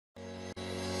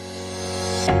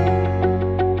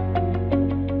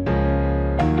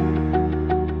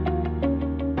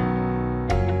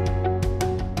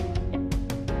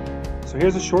So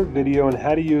here's a short video on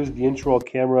how to use the intra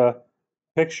camera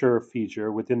picture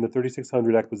feature within the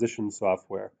 3600 acquisition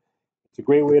software. It's a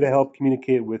great way to help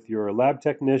communicate with your lab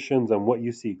technicians on what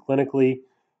you see clinically,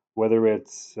 whether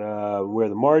it's where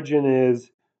the margin is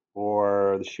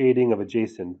or the shading of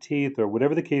adjacent teeth or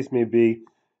whatever the case may be.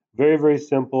 Very, very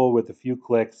simple with a few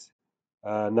clicks,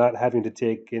 not having to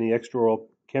take any extra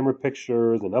camera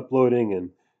pictures and uploading and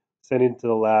sending to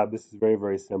the lab. This is very,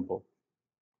 very simple.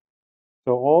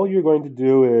 So all you're going to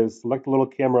do is select the little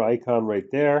camera icon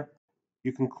right there.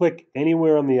 You can click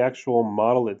anywhere on the actual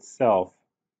model itself,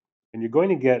 and you're going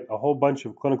to get a whole bunch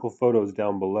of clinical photos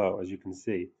down below, as you can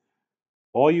see.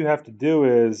 All you have to do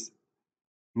is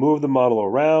move the model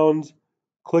around,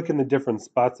 click in the different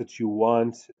spots that you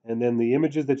want, and then the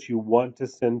images that you want to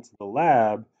send to the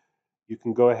lab, you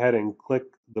can go ahead and click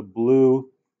the blue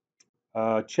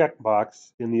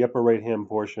checkbox in the upper right hand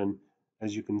portion,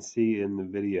 as you can see in the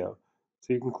video.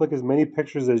 So you can click as many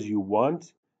pictures as you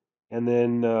want, and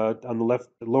then on the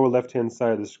lower left hand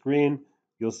side of the screen,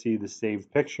 you'll see the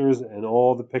saved pictures, and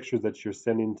all the pictures that you're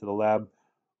sending to the lab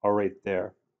are right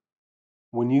there.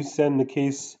 When you send the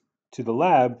case to the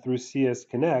lab through CS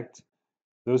Connect,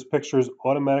 those pictures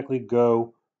automatically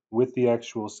go with the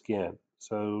actual scan.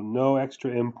 So no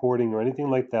extra importing or anything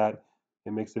like that.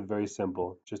 It makes it very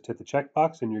simple. Just hit the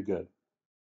checkbox and you're good.